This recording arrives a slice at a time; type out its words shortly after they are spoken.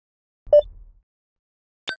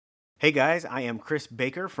Hey guys, I am Chris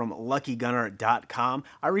Baker from LuckyGunner.com.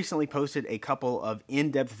 I recently posted a couple of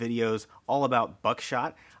in-depth videos all about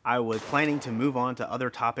buckshot. I was planning to move on to other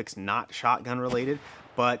topics not shotgun related,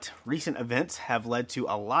 but recent events have led to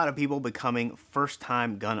a lot of people becoming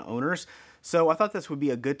first-time gun owners. So I thought this would be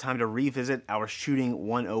a good time to revisit our Shooting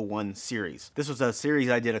 101 series. This was a series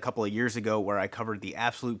I did a couple of years ago where I covered the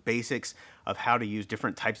absolute basics of how to use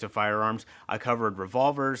different types of firearms. I covered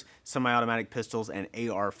revolvers, semi-automatic pistols, and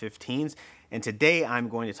AR-15s. And today I'm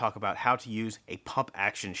going to talk about how to use a pump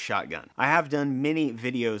action shotgun. I have done many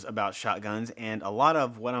videos about shotguns, and a lot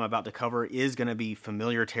of what I'm about to cover is going to be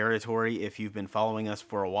familiar territory if you've been following us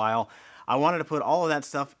for a while. I wanted to put all of that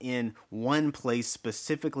stuff in one place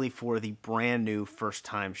specifically for the brand new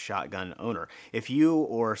first-time shotgun owner. If you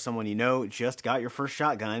or someone you know just got your first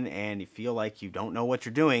shotgun and you feel like you don't know what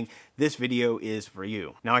you're doing, this video is for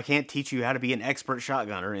you. Now, I can't teach you how to be an expert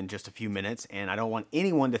shotgunner in just a few minutes, and I don't want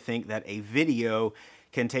anyone to think that a video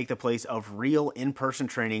can take the place of real in-person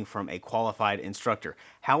training from a qualified instructor.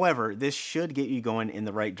 However, this should get you going in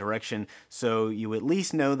the right direction so you at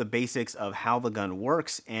least know the basics of how the gun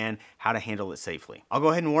works and how to handle it safely. I'll go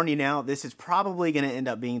ahead and warn you now, this is probably going to end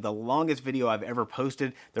up being the longest video I've ever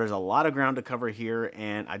posted. There's a lot of ground to cover here,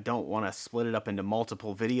 and I don't want to split it up into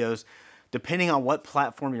multiple videos. Depending on what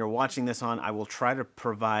platform you're watching this on, I will try to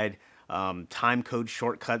provide time code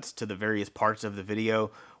shortcuts to the various parts of the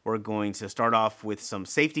video. We're going to start off with some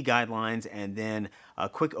safety guidelines and then a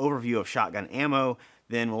quick overview of shotgun ammo.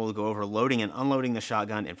 Then we'll go over loading and unloading the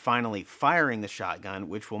shotgun, and finally firing the shotgun,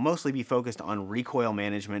 which will mostly be focused on recoil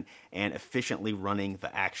management and efficiently running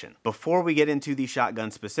the action. Before we get into the shotgun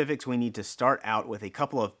specifics, we need to start out with a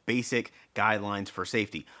couple of basic guidelines for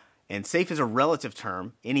safety. And safe is a relative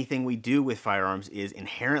term. Anything we do with firearms is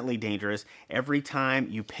inherently dangerous. Every time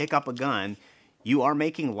you pick up a gun, you are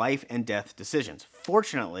making life and death decisions.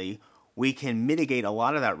 Fortunately, we can mitigate a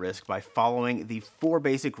lot of that risk by following the 4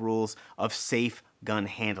 basic rules of safe gun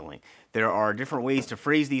handling. There are different ways to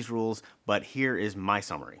phrase these rules, but here is my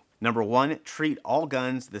summary. Number 1, treat all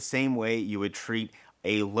guns the same way you would treat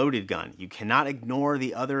a loaded gun. You cannot ignore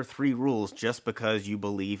the other 3 rules just because you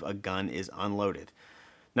believe a gun is unloaded.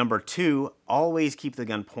 Number 2, always keep the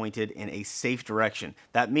gun pointed in a safe direction.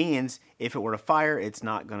 That means if it were to fire, it's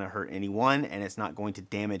not going to hurt anyone and it's not going to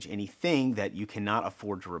damage anything that you cannot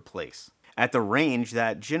afford to replace. At the range,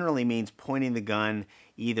 that generally means pointing the gun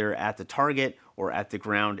either at the target or at the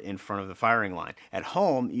ground in front of the firing line. At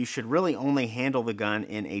home, you should really only handle the gun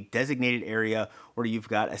in a designated area where you've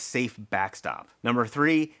got a safe backstop. Number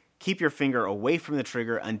 3, keep your finger away from the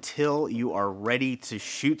trigger until you are ready to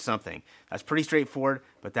shoot something. That's pretty straightforward,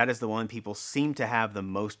 but that is the one people seem to have the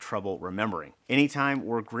most trouble remembering. Anytime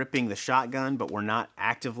we're gripping the shotgun, but we're not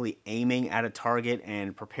actively aiming at a target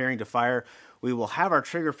and preparing to fire, we will have our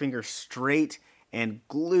trigger finger straight and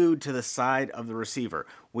glued to the side of the receiver.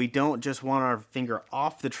 We don't just want our finger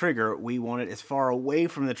off the trigger, we want it as far away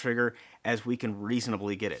from the trigger as we can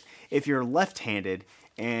reasonably get it. If you're left-handed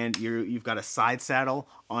and you've got a side saddle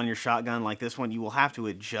on your shotgun like this one, you will have to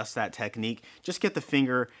adjust that technique. Just get the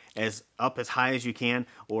finger up as high as you can,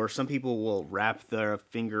 or some people will wrap their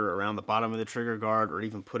finger around the bottom of the trigger guard or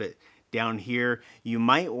even put it down here. You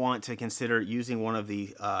might want to consider using one of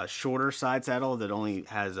the shorter side saddle that only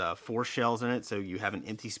has 4 shells in it, so you have an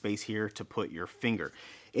empty space here to put your finger.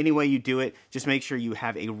 Any way you do it, just make sure you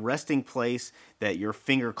have a resting place that your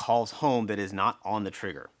finger calls home that is not on the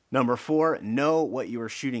trigger. Number 4, know what you are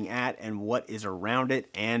shooting at and what is around it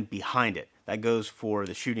and behind it. That goes for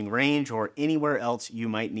the shooting range or anywhere else you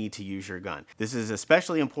might need to use your gun. This is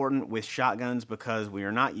especially important with shotguns because we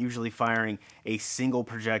are not usually firing a single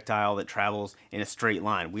projectile that travels in a straight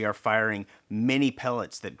line. We are firing many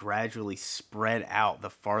pellets that gradually spread out the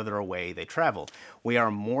farther away they travel. We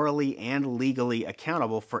are morally and legally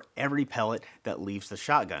accountable for every pellet that leaves the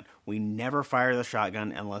shotgun. We never fire the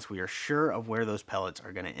shotgun unless we are sure of where those pellets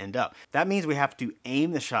are going to end up. That means we have to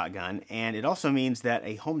aim the shotgun, and it also means that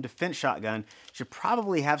a home defense shotgun should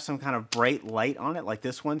probably have some kind of bright light on it like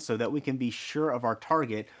this one so that we can be sure of our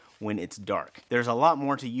target when it's dark. There's a lot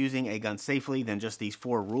more to using a gun safely than just these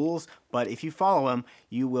 4 rules, but if you follow them,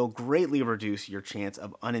 you will greatly reduce your chance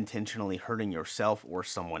of unintentionally hurting yourself or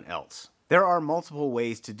someone else. There are multiple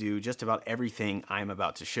ways to do just about everything I'm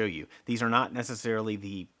about to show you. These are not necessarily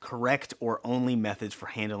the correct or only methods for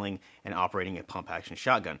handling and operating a pump action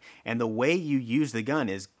shotgun. And the way you use the gun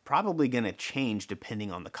is probably going to change depending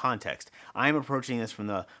on the context. I'm approaching this from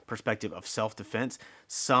the perspective of self-defense.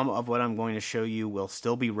 Some of what I'm going to show you will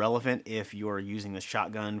still be relevant if you're using the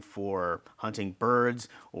shotgun for hunting birds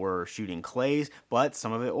or shooting clays, but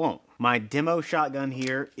some of it won't. My demo shotgun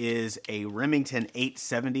here is a Remington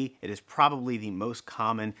 870. It is probably the most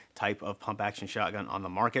common type of pump action shotgun on the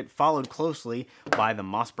market, followed closely by the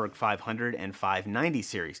Mossberg 500 and 590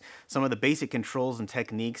 series. Some of the basic controls and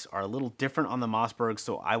techniques are a little different on the Mossberg,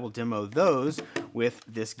 so I will demo those with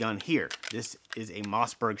this gun here. This is a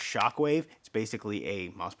Mossberg Shockwave. It's basically a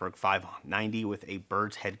Mossberg 590 with a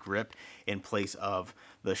bird's head grip in place of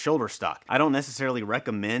the shoulder stock. I don't necessarily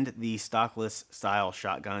recommend the stockless style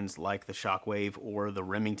shotguns like the Shockwave or the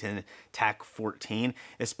Remington TAC 14,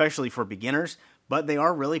 especially for beginners, but they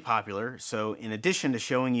are really popular. So in addition to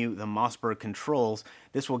showing you the Mossberg controls,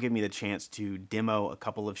 this will give me the chance to demo a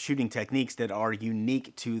couple of shooting techniques that are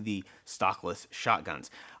unique to the stockless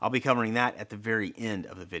shotguns. I'll be covering that at the very end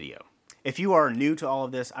of the video. If you are new to all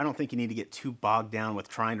of this, I don't think you need to get too bogged down with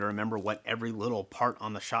trying to remember what every little part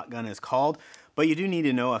on the shotgun is called, but you do need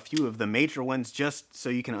to know a few of the major ones just so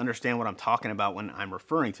you can understand what I'm talking about when I'm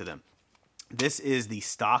referring to them. This is the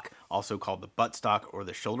stock, also called the butt stock or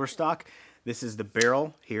the shoulder stock. This is the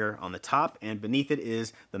barrel here on the top, and beneath it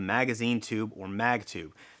is the magazine tube or mag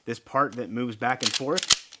tube. This part that moves back and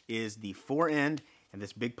forth is the forend, and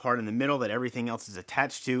this big part in the middle that everything else is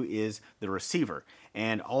attached to is the receiver.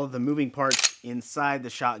 And all of the moving parts inside the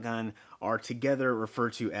shotgun are together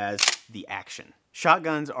referred to as the action.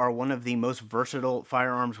 Shotguns are one of the most versatile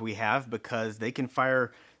firearms we have because they can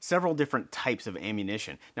fire several different types of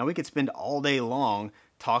ammunition. Now, we could spend all day long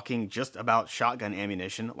talking just about shotgun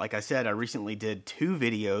ammunition. Like I said, I recently did 2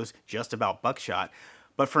 videos just about buckshot.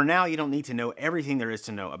 But for now, you don't need to know everything there is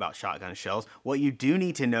to know about shotgun shells. What you do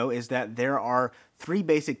need to know is that there are 3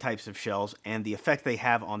 basic types of shells, and the effect they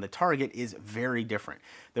have on the target is very different.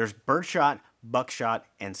 There's birdshot, buckshot,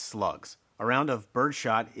 and slugs. A round of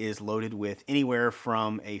birdshot is loaded with anywhere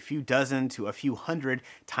from a few dozen to a few hundred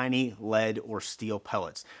tiny lead or steel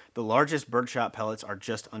pellets. The largest birdshot pellets are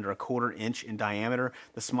just under a 1/4 inch in diameter.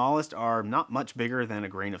 The smallest are not much bigger than a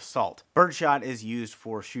grain of salt. Birdshot is used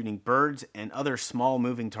for shooting birds and other small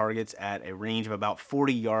moving targets at a range of about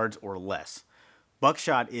 40 yards or less.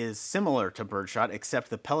 Buckshot is similar to birdshot,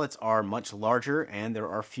 except the pellets are much larger and there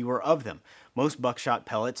are fewer of them. Most buckshot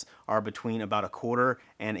pellets are between about a 1/4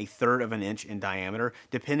 and a 1/3 of an inch in diameter.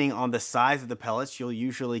 Depending on the size of the pellets, you'll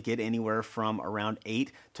usually get anywhere from around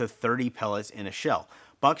 8 to 30 pellets in a shell.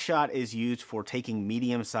 Buckshot is used for taking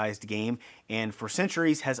medium-sized game, and for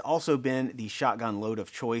centuries has also been the shotgun load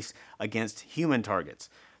of choice against human targets.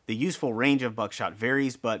 The useful range of buckshot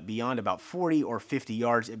varies, but beyond about 40 or 50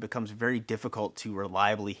 yards, it becomes very difficult to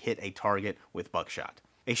reliably hit a target with buckshot.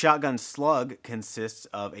 A shotgun slug consists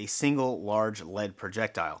of a single large lead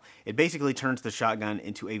projectile. It basically turns the shotgun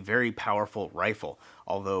into a very powerful rifle,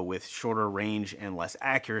 although with shorter range and less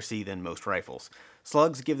accuracy than most rifles.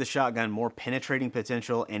 Slugs give the shotgun more penetrating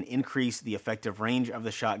potential and increase the effective range of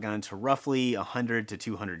the shotgun to roughly 100 to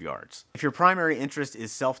 200 yards. If your primary interest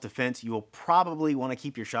is self-defense, you will probably want to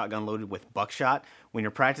keep your shotgun loaded with buckshot. When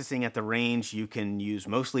you're practicing at the range, you can use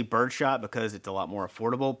mostly birdshot because it's a lot more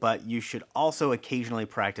affordable, but you should also occasionally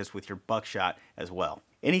practice with your buckshot as well.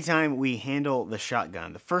 Anytime we handle the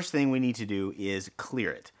shotgun, the first thing we need to do is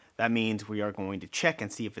clear it. That means we are going to check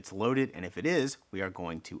and see if it's loaded, and if it is, we are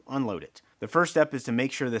going to unload it. The first step is to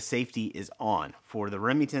make sure the safety is on. For the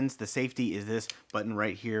Remingtons, the safety is this button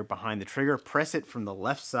right here behind the trigger. Press it from the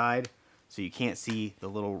left side so you can't see the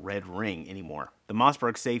little red ring anymore. The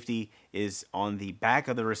Mossberg safety is on the back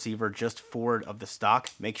of the receiver just forward of the stock.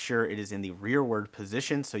 Make sure it is in the rearward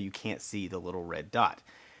position so you can't see the little red dot.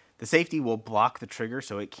 The safety will block the trigger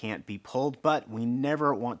so it can't be pulled, but we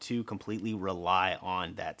never want to completely rely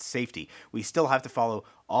on that safety. We still have to follow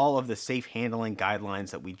all of the safe handling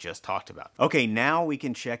guidelines that we just talked about. Okay, now we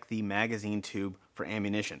can check the magazine tube for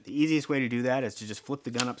ammunition. The easiest way to do that is to just flip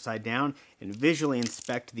the gun upside down and visually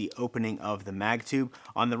inspect the opening of the mag tube.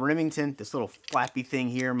 On the Remington, this little flappy thing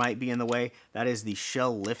here might be in the way. That is the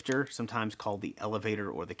shell lifter, sometimes called the elevator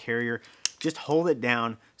or the carrier. Just hold it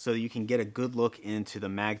down so you can get a good look into the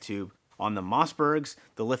mag tube. On the Mossbergs,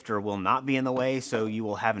 the lifter will not be in the way, so you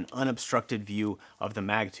will have an unobstructed view of the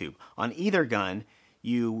mag tube. On either gun,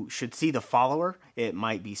 you should see the follower. It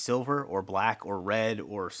might be silver or black or red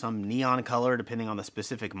or some neon color depending on the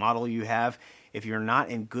specific model you have. If you're not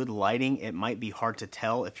in good lighting, it might be hard to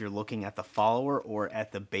tell if you're looking at the follower or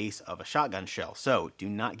at the base of a shotgun shell. So do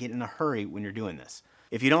not get in a hurry when you're doing this.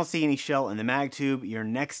 If you don't see any shell in the mag tube, your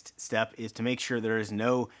next step is to make sure there is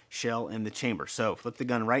no shell in the chamber. So flip the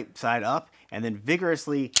gun right side up and then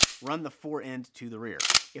vigorously run the forend to the rear.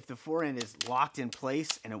 If the forend is locked in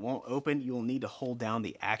place and it won't open, you will need to hold down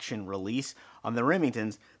the action release. On the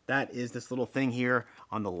Remingtons, that is this little thing here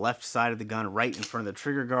on the left side of the gun, right in front of the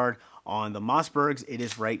trigger guard. On the Mossbergs, it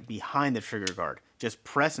is right behind the trigger guard. Just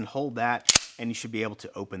press and hold that, and you should be able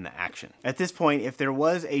to open the action. At this point, if there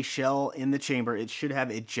was a shell in the chamber, it should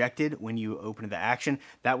have ejected when you open the action.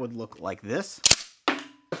 That would look like this.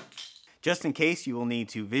 Just in case, you will need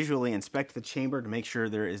to visually inspect the chamber to make sure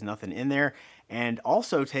there is nothing in there, and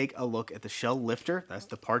also take a look at the shell lifter. That's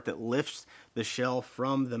the part that lifts the shell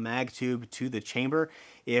from the mag tube to the chamber.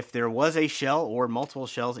 If there was a shell or multiple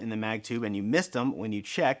shells in the mag tube and you missed them when you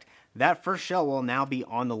checked, that first shell will now be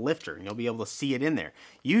on the lifter and you'll be able to see it in there.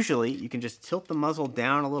 Usually, you can just tilt the muzzle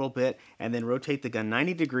down a little bit and then rotate the gun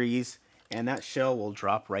 90 degrees, and that shell will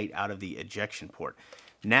drop right out of the ejection port.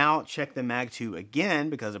 Now check the mag tube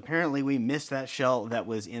again, because apparently we missed that shell that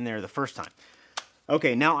was in there the first time.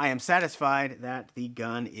 Okay, now I am satisfied that the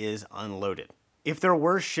gun is unloaded. If there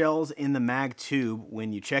were shells in the mag tube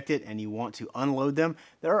when you checked it and you want to unload them,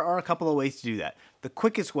 there are a couple of ways to do that. The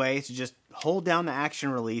quickest way is to just hold down the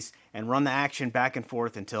action release and run the action back and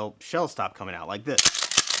forth until shells stop coming out like this.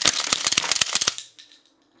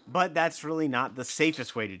 But that's really not the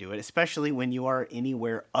safest way to do it, especially when you are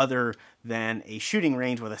anywhere other than a shooting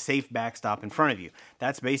range with a safe backstop in front of you.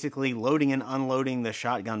 That's basically loading and unloading the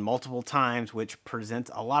shotgun multiple times, which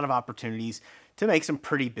presents a lot of opportunities to make some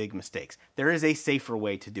pretty big mistakes. There is a safer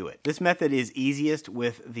way to do it. This method is easiest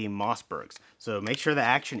with the Mossbergs. So make sure the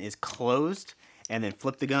action is closed and then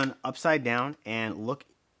flip the gun upside down and look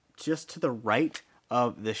just to the right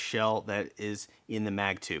of the shell that is in the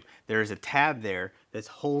mag tube. There is a tab there that's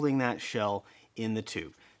holding that shell in the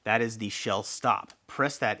tube. That is the shell stop.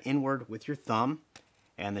 Press that inward with your thumb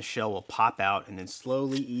and the shell will pop out, and then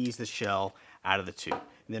slowly ease the shell out of the tube.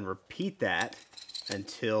 And then repeat that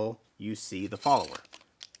until you see the follower.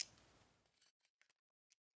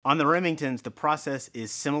 On the Remingtons, the process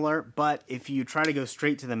is similar, but if you try to go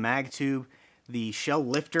straight to the mag tube, the shell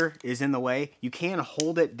lifter is in the way. You can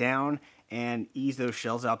hold it down and ease those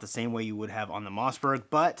shells out the same way you would have on the Mossberg,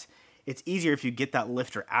 but it's easier if you get that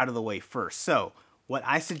lifter out of the way first. So what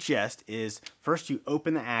I suggest is first you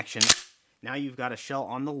open the action. Now you've got a shell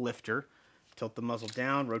on the lifter. Tilt the muzzle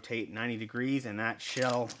down, rotate 90 degrees, and that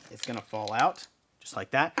shell is gonna fall out, just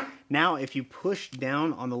like that. Now if you push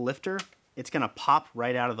down on the lifter, it's gonna pop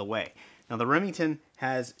right out of the way. Now the Remington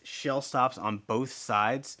has shell stops on both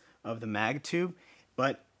sides of the mag tube,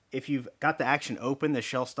 but if you've got the action open, the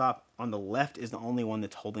shell stop on the left is the only one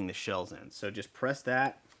that's holding the shells in. So just press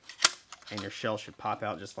that and your shell should pop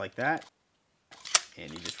out just like that.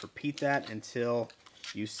 And you just repeat that until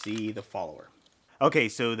you see the follower. Okay,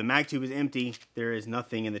 so the mag tube is empty. There is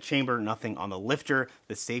nothing in the chamber, nothing on the lifter.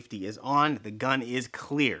 The safety is on. The gun is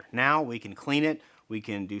clear. Now we can clean it. We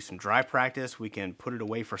can do some dry practice. We can put it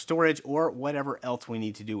away for storage or whatever else we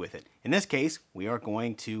need to do with it. In this case, we are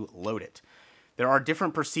going to load it. There are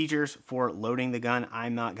different procedures for loading the gun.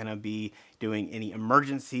 I'm not going to be doing any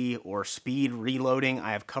emergency or speed reloading.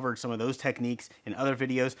 I have covered some of those techniques in other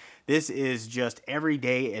videos. This is just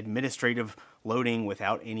everyday administrative loading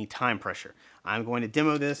without any time pressure. I'm going to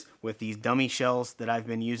demo this with these dummy shells that I've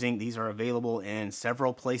been using. These are available in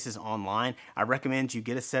several places online. I recommend you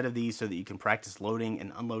get a set of these so that you can practice loading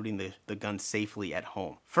and unloading the gun safely at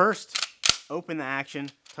home. First, open the action.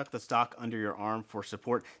 Tuck the stock under your arm for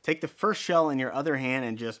support. Take the first shell in your other hand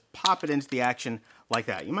and just pop it into the action like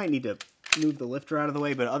that. You might need to move the lifter out of the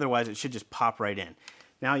way, but otherwise it should just pop right in.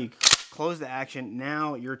 Now you close the action.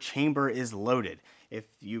 Now your chamber is loaded. If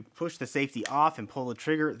you push the safety off and pull the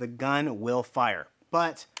trigger, the gun will fire.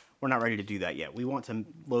 But we're not ready to do that yet. We want to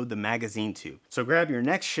load the magazine tube. So grab your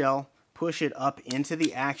next shell, push it up into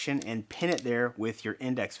the action, and pin it there with your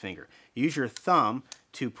index finger. Use your thumb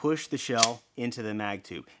to push the shell into the mag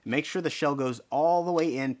tube. Make sure the shell goes all the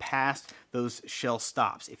way in past those shell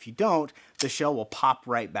stops. If you don't, the shell will pop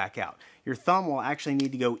right back out. Your thumb will actually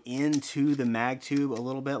need to go into the mag tube a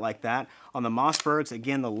little bit like that. On the Mossbergs,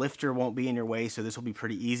 again, the lifter won't be in your way, so this will be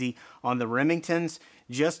pretty easy. On the Remingtons,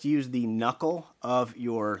 just use the knuckle of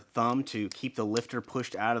your thumb to keep the lifter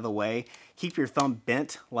pushed out of the way. Keep your thumb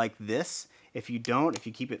bent like this. If you don't, if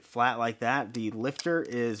you keep it flat like that, the lifter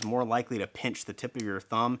is more likely to pinch the tip of your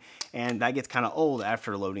thumb, and that gets kind of old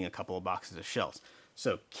after loading a couple of boxes of shells.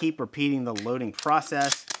 So keep repeating the loading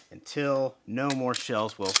process until no more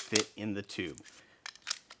shells will fit in the tube.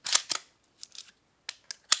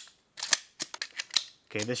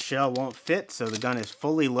 Okay, this shell won't fit, so the gun is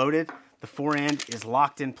fully loaded. The forend is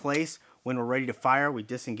locked in place. When we're ready to fire, we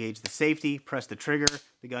disengage the safety, press the trigger,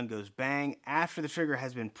 the gun goes bang. After the trigger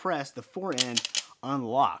has been pressed, the forend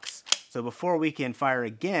unlocks. So before we can fire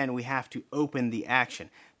again, we have to open the action.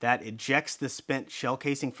 That ejects the spent shell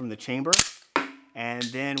casing from the chamber. And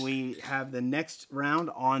then we have the next round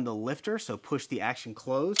on the lifter, so push the action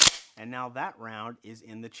closed. And now that round is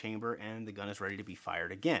in the chamber and the gun is ready to be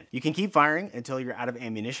fired again. You can keep firing until you're out of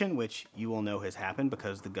ammunition, which you will know has happened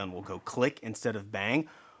because the gun will go click instead of bang.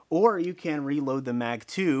 Or you can reload the mag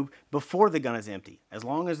tube before the gun is empty. As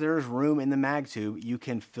long as there is room in the mag tube, you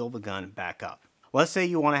can fill the gun back up. Let's say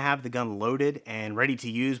you want to have the gun loaded and ready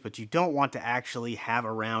to use, but you don't want to actually have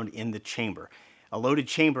a round in the chamber. A loaded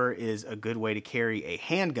chamber is a good way to carry a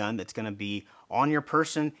handgun that's going to be on your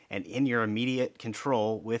person and in your immediate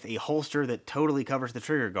control with a holster that totally covers the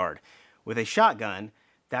trigger guard. With a shotgun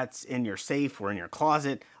that's in your safe or in your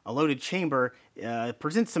closet, a loaded chamber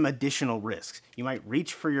presents some additional risks. You might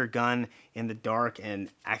reach for your gun in the dark and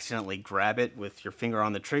accidentally grab it with your finger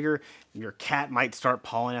on the trigger. Your cat might start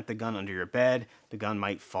pawing at the gun under your bed. The gun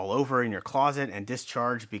might fall over in your closet and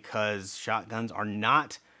discharge because shotguns are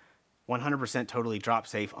not 100% totally drop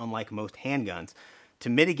safe, unlike most handguns. To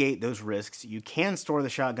mitigate those risks, you can store the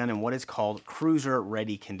shotgun in what is called cruiser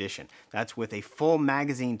ready condition. That's with a full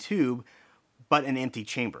magazine tube, but an empty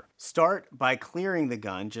chamber. Start by clearing the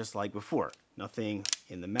gun just like before. Nothing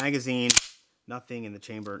in the magazine, nothing in the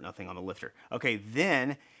chamber, nothing on the lifter. Okay,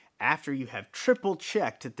 then after you have triple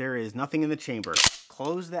checked that there is nothing in the chamber,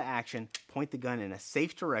 close the action, point the gun in a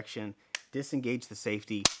safe direction, disengage the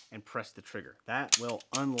safety, and press the trigger. That will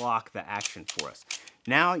unlock the action for us.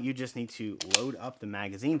 Now you just need to load up the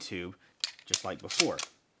magazine tube just like before.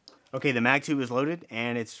 Okay, the mag tube is loaded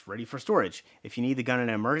and it's ready for storage. If you need the gun in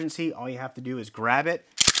an emergency, all you have to do is grab it,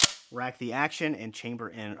 rack the action, and chamber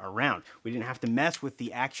in a round. We didn't have to mess with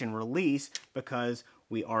the action release because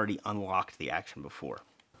we already unlocked the action before.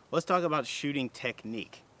 Let's talk about shooting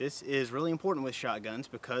technique. This is really important with shotguns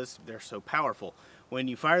because they're so powerful. When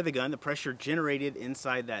you fire the gun, the pressure generated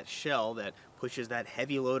inside that shell that pushes that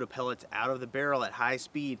heavy load of pellets out of the barrel at high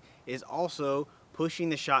speed is also pushing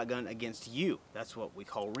the shotgun against you. That's what we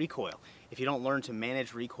call recoil. If you don't learn to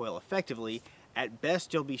manage recoil effectively, at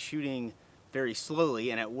best you'll be shooting very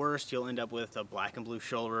slowly, and at worst you'll end up with a black and blue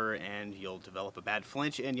shoulder and you'll develop a bad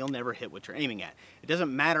flinch and you'll never hit what you're aiming at. It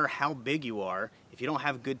doesn't matter how big you are, if you don't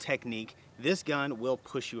have good technique, this gun will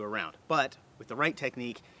push you around. But with the right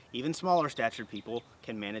technique, even smaller statured people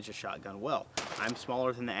can manage a shotgun well. I'm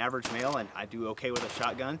smaller than the average male and I do okay with a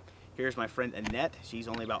shotgun. Here's my friend Annette. She's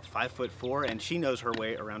only about 5'4" and she knows her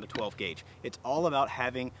way around a 12 gauge. It's all about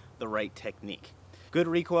having the right technique. Good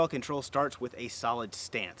recoil control starts with a solid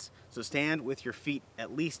stance. So stand with your feet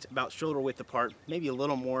at least about shoulder width apart, maybe a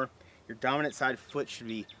little more. Your dominant side foot should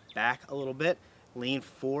be back a little bit. Lean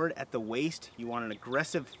forward at the waist. You want an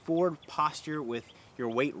aggressive forward posture with your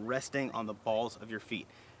weight resting on the balls of your feet.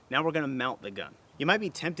 Now we're going to mount the gun. You might be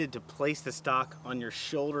tempted to place the stock on your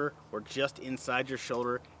shoulder or just inside your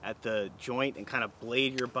shoulder at the joint and kind of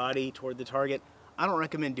blade your body toward the target. I don't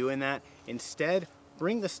recommend doing that. Instead,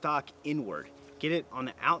 bring the stock inward. Get it on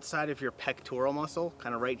the outside of your pectoral muscle,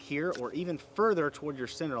 kind of right here, or even further toward your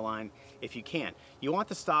center line if you can. You want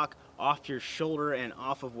the stock off your shoulder and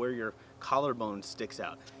off of where your collarbone sticks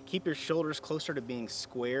out. Keep your shoulders closer to being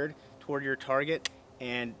squared toward your target,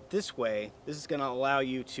 and this way, this is going to allow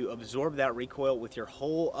you to absorb that recoil with your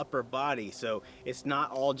whole upper body, so it's not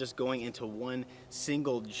all just going into one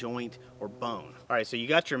single joint or bone. All right, so you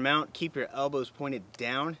got your mount. Keep your elbows pointed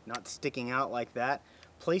down, not sticking out like that.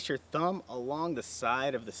 Place your thumb along the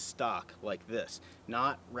side of the stock like this,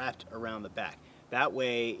 not wrapped around the back. That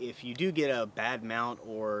way, if you do get a bad mount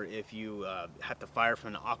or if you have to fire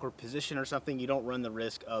from an awkward position or something, you don't run the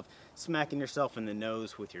risk of smacking yourself in the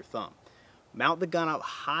nose with your thumb. Mount the gun up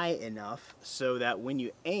high enough so that when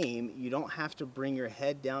you aim, you don't have to bring your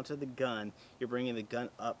head down to the gun. You're bringing the gun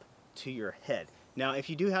up to your head. Now, if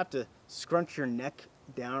you do have to scrunch your neck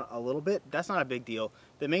down a little bit, that's not a big deal.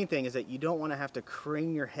 The main thing is that you don't want to have to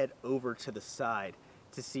crane your head over to the side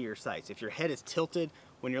to see your sights. If your head is tilted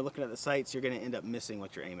when you're looking at the sights, you're going to end up missing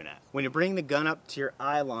what you're aiming at. When you bring the gun up to your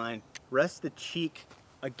eye line, rest the cheek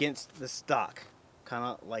against the stock, kind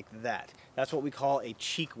of like that. That's what we call a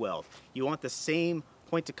cheek weld. You want the same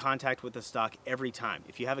point of contact with the stock every time.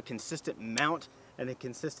 If you have a consistent mount and a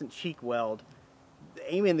consistent cheek weld,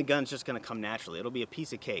 aiming the gun's just going to come naturally. It'll be a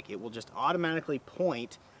piece of cake. It will just automatically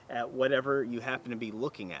point at whatever you happen to be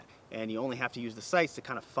looking at, and you only have to use the sights to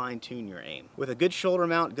kind of fine-tune your aim. With a good shoulder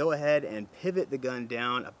mount, go ahead and pivot the gun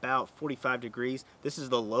down about 45 degrees. This is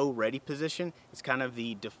the low ready position. It's kind of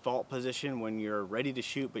the default position when you're ready to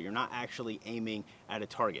shoot, but you're not actually aiming at a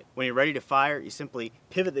target. When you're ready to fire, you simply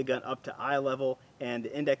pivot the gun up to eye level, and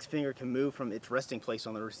the index finger can move from its resting place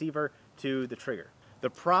on the receiver to the trigger. The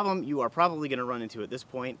problem you are probably going to run into at this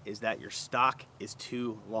point is that your stock is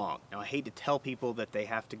too long. Now, I hate to tell people that they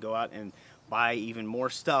have to go out and buy even more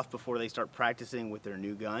stuff before they start practicing with their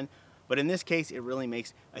new gun, but in this case, it really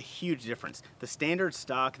makes a huge difference. The standard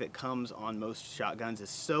stock that comes on most shotguns is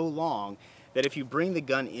so long that if you bring the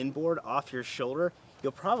gun inboard off your shoulder,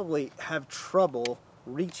 you'll probably have trouble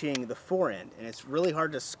reaching the forend, and it's really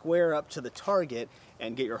hard to square up to the target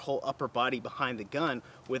and get your whole upper body behind the gun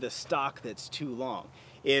with a stock that's too long.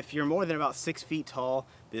 If you're more than about 6 feet tall,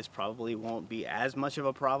 this probably won't be as much of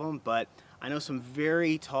a problem, but I know some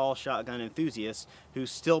very tall shotgun enthusiasts who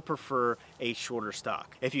still prefer a shorter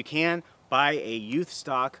stock. If you can, buy a youth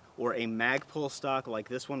stock or a Magpul stock like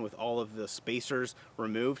this one with all of the spacers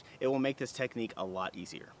removed. It will make this technique a lot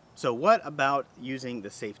easier. So what about using the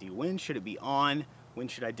safety? When should it be on? When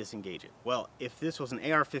should I disengage it? Well, if this was an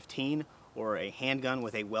AR-15 or a handgun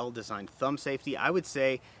with a well-designed thumb safety, I would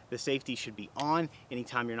say the safety should be on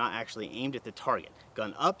anytime you're not actually aimed at the target.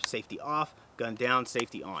 Gun up, safety off, gun down,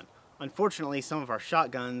 safety on. Unfortunately, some of our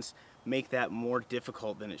shotguns make that more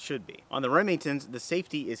difficult than it should be. On the Remingtons, the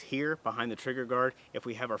safety is here behind the trigger guard. If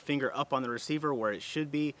we have our finger up on the receiver where it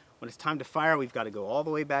should be, when it's time to fire, we've got to go all the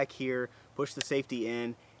way back here, push the safety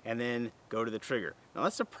in, and then go to the trigger. Now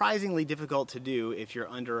that's surprisingly difficult to do if you're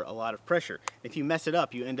under a lot of pressure. If you mess it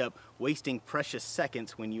up, you end up wasting precious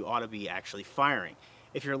seconds when you ought to be actually firing.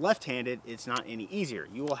 If you're left-handed, it's not any easier.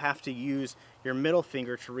 You will have to use your middle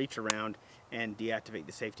finger to reach around and deactivate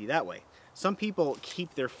the safety that way. Some people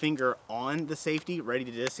keep their finger on the safety, ready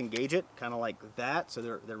to disengage it, kind of like that, so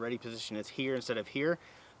their ready position is here instead of here.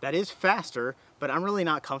 That is faster, but I'm really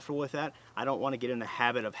not comfortable with that. I don't want to get in the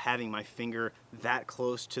habit of having my finger that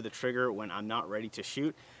close to the trigger when I'm not ready to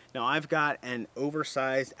shoot. Now I've got an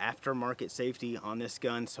oversized aftermarket safety on this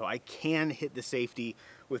gun, so I can hit the safety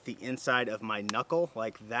with the inside of my knuckle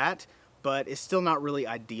like that, but it's still not really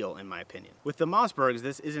ideal in my opinion. With the Mossbergs,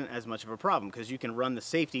 this isn't as much of a problem because you can run the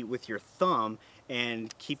safety with your thumb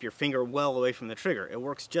and keep your finger well away from the trigger. It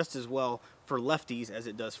works just as well for lefties as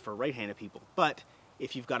it does for right-handed people. But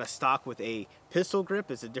if you've got a stock with a pistol grip,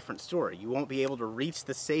 it's a different story. You won't be able to reach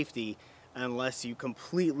the safety unless you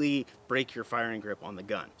completely break your firing grip on the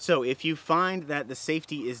gun. So if you find that the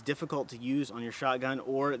safety is difficult to use on your shotgun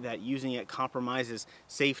or that using it compromises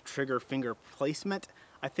safe trigger finger placement,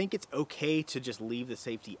 I think it's okay to just leave the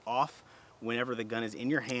safety off whenever the gun is in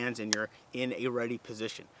your hands and you're in a ready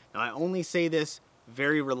position. Now I only say this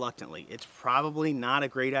very reluctantly. It's probably not a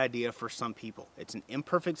great idea for some people. It's an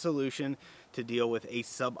imperfect solution to deal with a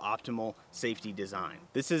suboptimal safety design.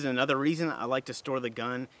 This is another reason I like to store the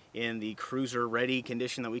gun in the cruiser ready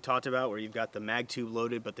condition that we talked about, where you've got the mag tube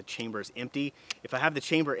loaded but the chamber is empty. If I have the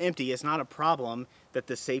chamber empty, it's not a problem that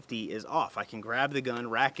the safety is off. I can grab the gun,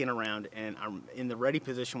 rack in around, and I'm in the ready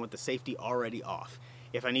position with the safety already off.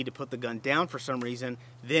 If I need to put the gun down for some reason,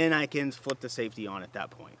 then I can flip the safety on at that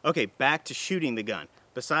point. Okay, back to shooting the gun.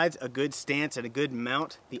 Besides a good stance and a good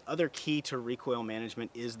mount, the other key to recoil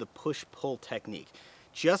management is the push-pull technique.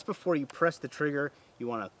 Just before you press the trigger, you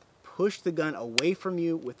want to push the gun away from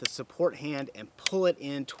you with the support hand and pull it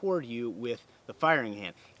in toward you with the firing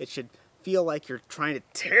hand. It should feel like you're trying to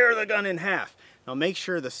tear the gun in half. Now make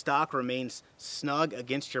sure the stock remains snug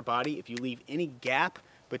against your body. If you leave any gap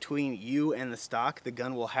between you and the stock, the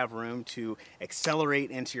gun will have room to accelerate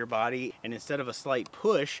into your body, and instead of a slight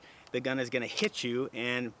push, the gun is going to hit you,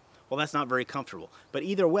 and well, that's not very comfortable. But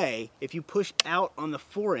either way, if you push out on the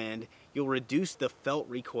forend, you'll reduce the felt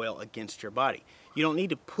recoil against your body. You don't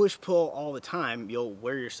need to push-pull all the time. You'll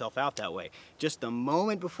wear yourself out that way. Just the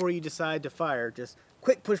moment before you decide to fire, just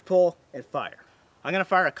quick push-pull and fire. I'm going to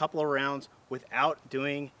fire a couple of rounds without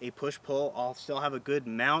doing a push-pull. I'll still have a good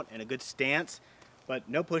mount and a good stance, but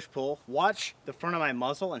no push-pull. Watch the front of my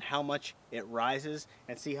muzzle and how much it rises,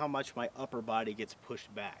 and see how much my upper body gets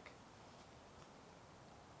pushed back.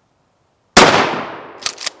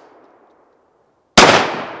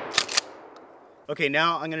 Okay,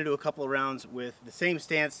 now I'm going to do a couple of rounds with the same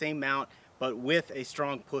stance, same mount, but with a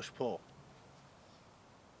strong push-pull.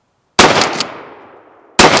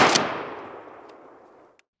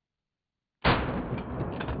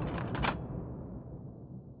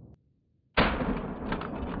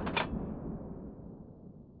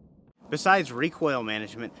 Besides recoil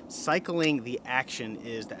management, cycling the action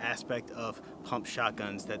is the aspect of pump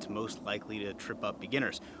shotguns that's most likely to trip up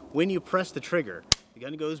beginners. When you press the trigger, the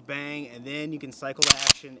gun goes bang, and then you can cycle the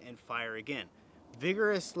action and fire again.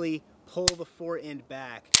 Vigorously pull the forend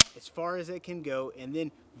back as far as it can go, and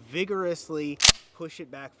then vigorously push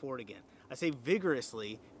it back forward again. I say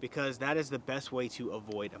vigorously because that is the best way to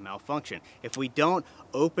avoid a malfunction. If we don't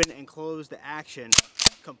open and close the action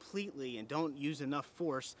completely and don't use enough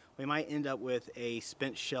force, we might end up with a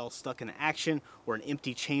spent shell stuck in action or an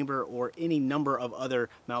empty chamber or any number of other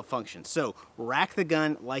malfunctions. So rack the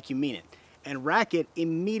gun like you mean it, and rack it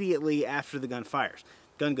immediately after the gun fires.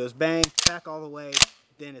 Gun goes bang, back all the way,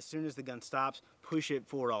 then as soon as the gun stops, push it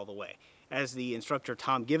forward all the way. As the instructor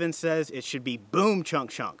Tom Givens says, it should be boom,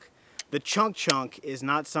 chunk, chunk. The chunk chunk is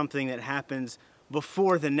not something that happens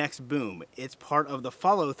before the next boom. It's part of the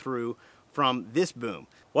follow through from this boom.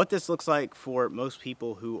 What this looks like for most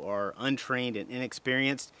people who are untrained and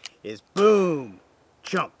inexperienced is boom,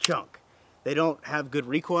 chunk, chunk. They don't have good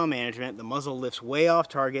recoil management, the muzzle lifts way off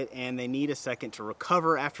target, and they need a second to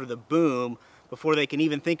recover after the boom before they can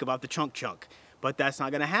even think about the chunk chunk. But that's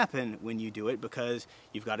not gonna happen when you do it because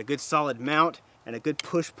you've got a good solid mount and a good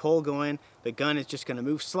push-pull going. The gun is just gonna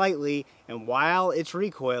move slightly, and while it's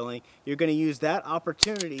recoiling, you're gonna use that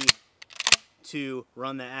opportunity to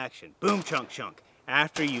run the action. Boom, chunk, chunk.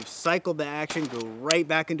 After you've cycled the action, go right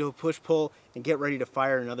back into a push-pull and get ready to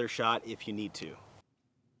fire another shot if you need to.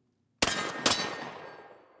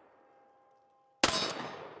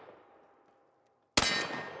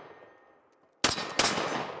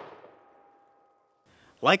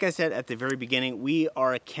 Like I said at the very beginning, we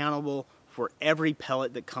are accountable for every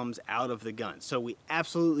pellet that comes out of the gun. So we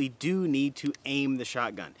absolutely do need to aim the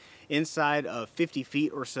shotgun. Inside of 50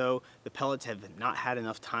 feet or so, the pellets have not had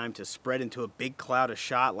enough time to spread into a big cloud of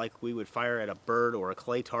shot like we would fire at a bird or a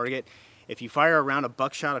clay target. If you fire around a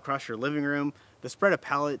buckshot across your living room, the spread of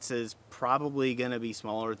pellets is probably going to be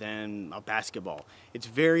smaller than a basketball. It's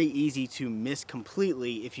very easy to miss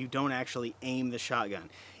completely if you don't actually aim the shotgun.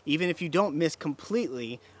 Even if you don't miss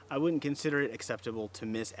completely, I wouldn't consider it acceptable to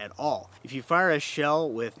miss at all. If you fire a shell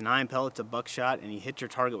with 9 pellets of buckshot and you hit your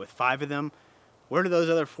target with 5 of them, where do those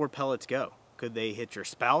other 4 pellets go? Could they hit your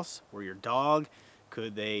spouse or your dog?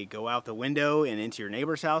 Could they go out the window and into your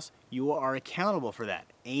neighbor's house? You are accountable for that.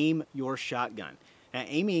 Aim your shotgun. Now,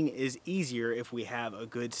 aiming is easier if we have a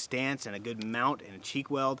good stance and a good mount and a cheek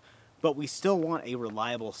weld, but we still want a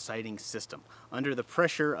reliable sighting system. Under the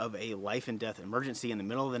pressure of a life and death emergency in the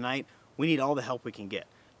middle of the night, we need all the help we can get.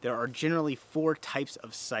 There are generally 4 types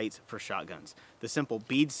of sights for shotguns: the simple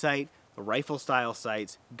bead sight, the rifle style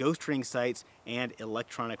sights, ghost ring sights, and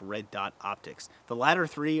electronic red dot optics. The latter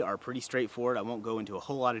 3 are pretty straightforward. I won't go into a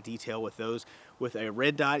whole lot of detail with those. With a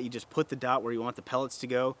red dot, you just put the dot where you want the pellets to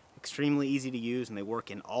go. Extremely easy to use, and they work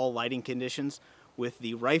in all lighting conditions. With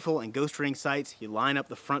the rifle and ghost ring sights, you line up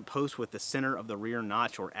the front post with the center of the rear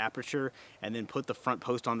notch or aperture and then put the front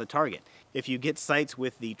post on the target. If you get sights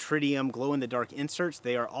with the tritium glow-in-the-dark inserts,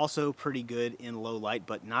 they are also pretty good in low light,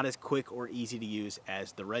 but not as quick or easy to use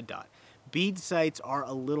as the red dot. Bead sights are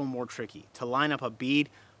a little more tricky. To line up a bead,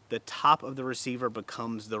 the top of the receiver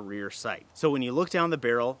becomes the rear sight. So when you look down the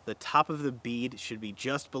barrel, the top of the bead should be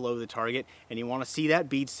just below the target, and you want to see that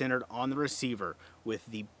bead centered on the receiver with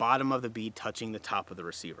the bottom of the bead touching the top of the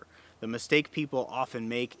receiver. The mistake people often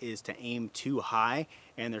make is to aim too high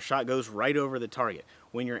and their shot goes right over the target.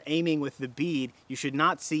 When you're aiming with the bead, you should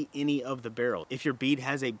not see any of the barrel. If your bead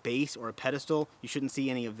has a base or a pedestal, you shouldn't see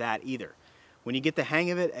any of that either. When you get the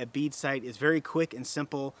hang of it, a bead sight is very quick and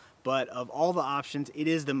simple, but of all the options, it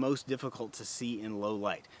is the most difficult to see in low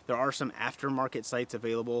light. There are some aftermarket sights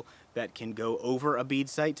available that can go over a bead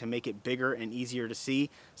sight to make it bigger and easier to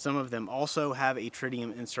see. Some of them also have a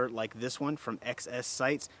tritium insert like this one from XS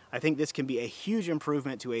Sights. I think this can be a huge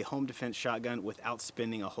improvement to a home defense shotgun without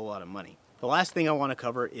spending a whole lot of money. The last thing I want to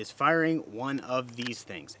cover is firing one of these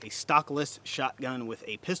things, a stockless shotgun with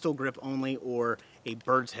a pistol grip only or a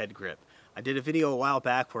bird's head grip. I did a video a while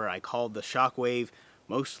back where I called the Shockwave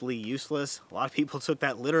mostly useless. A lot of people took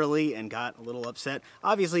that literally and got a little upset.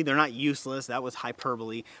 Obviously, they're not useless. That was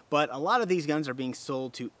hyperbole. But a lot of these guns are being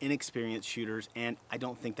sold to inexperienced shooters, and I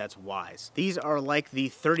don't think that's wise. These are like the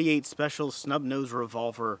 38 Special snub-nose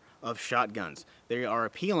revolver of shotguns. They are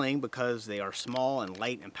appealing because they are small and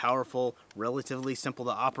light and powerful, relatively simple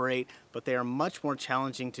to operate, but they are much more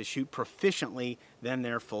challenging to shoot proficiently than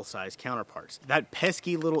their full-size counterparts. That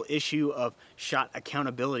pesky little issue of shot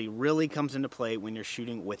accountability really comes into play when you're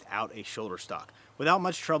shooting without a shoulder stock. Without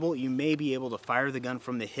much trouble, you may be able to fire the gun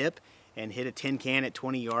from the hip and hit a tin can at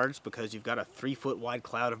 20 yards because you've got a 3-foot wide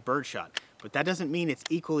cloud of birdshot. But that doesn't mean it's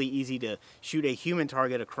equally easy to shoot a human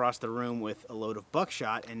target across the room with a load of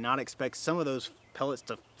buckshot and not expect some of those pellets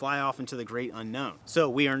to fly off into the great unknown. So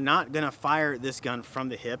we are not going to fire this gun from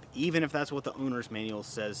the hip, even if that's what the owner's manual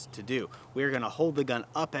says to do. We are going to hold the gun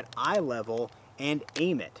up at eye level and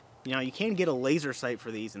aim it. Now, you can get a laser sight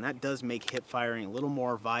for these, and that does make hip firing a little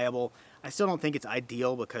more viable. I still don't think it's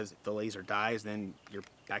ideal because if the laser dies, then you're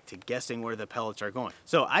back to guessing where the pellets are going.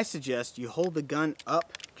 So I suggest you hold the gun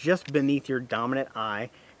up just beneath your dominant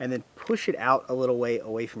eye and then push it out a little way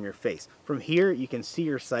away from your face. From here, you can see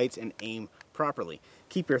your sights and aim properly.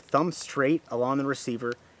 Keep your thumb straight along the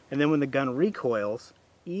receiver, and then when the gun recoils,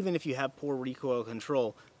 even if you have poor recoil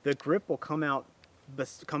control, the grip will come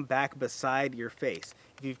back beside your face.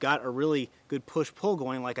 If you've got a really good push-pull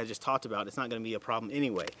going like I just talked about, it's not going to be a problem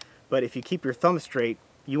anyway. But if you keep your thumb straight,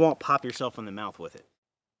 you won't pop yourself in the mouth with it.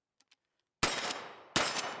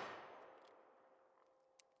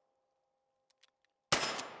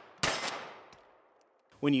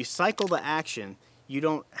 When you cycle the action, you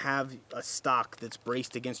don't have a stock that's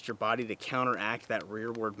braced against your body to counteract that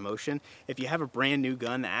rearward motion. If you have a brand new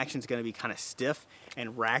gun, the action's going to be kind of stiff,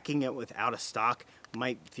 and racking it without a stock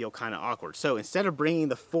might feel kind of awkward. So instead of bringing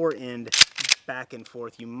the forend back and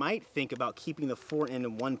forth, you might think about keeping the forend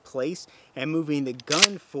in one place and moving the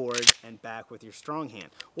gun forward and back with your strong hand.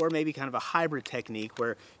 Or maybe kind of a hybrid technique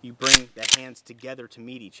where you bring the hands together to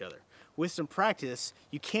meet each other. With some practice,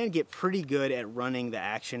 you can get pretty good at running the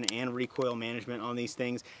action and recoil management on these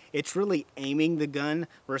things. It's really aiming the gun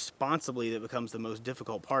responsibly that becomes the most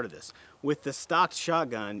difficult part of this. With the stocked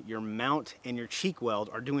shotgun, your mount and your cheek weld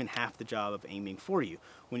are doing half the job of aiming for you.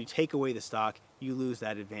 When you take away the stock, you lose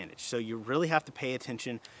that advantage. So you really have to pay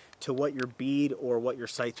attention to what your bead or what your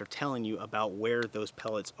sights are telling you about where those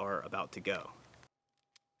pellets are about to go.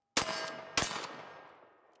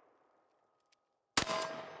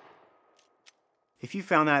 If you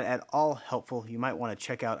found that at all helpful, you might want to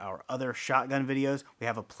check out our other shotgun videos. We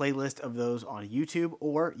have a playlist of those on YouTube,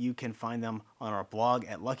 or you can find them on our blog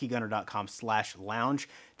at luckygunner.com/lounge.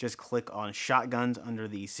 Just click on shotguns under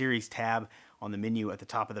the series tab on the menu at the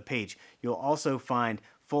top of the page. You'll also find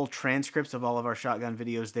full transcripts of all of our shotgun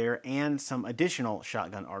videos there and some additional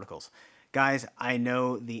shotgun articles. Guys, I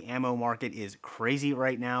know the ammo market is crazy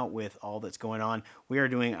right now with all that's going on. We are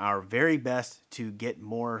doing our very best to get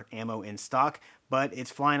more ammo in stock, but it's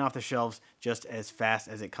flying off the shelves just as fast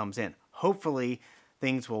as it comes in. Hopefully,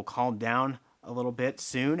 things will calm down a little bit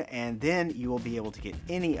soon, and then you will be able to get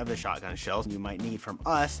any of the shotgun shells you might need from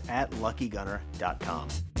us at luckygunner.com.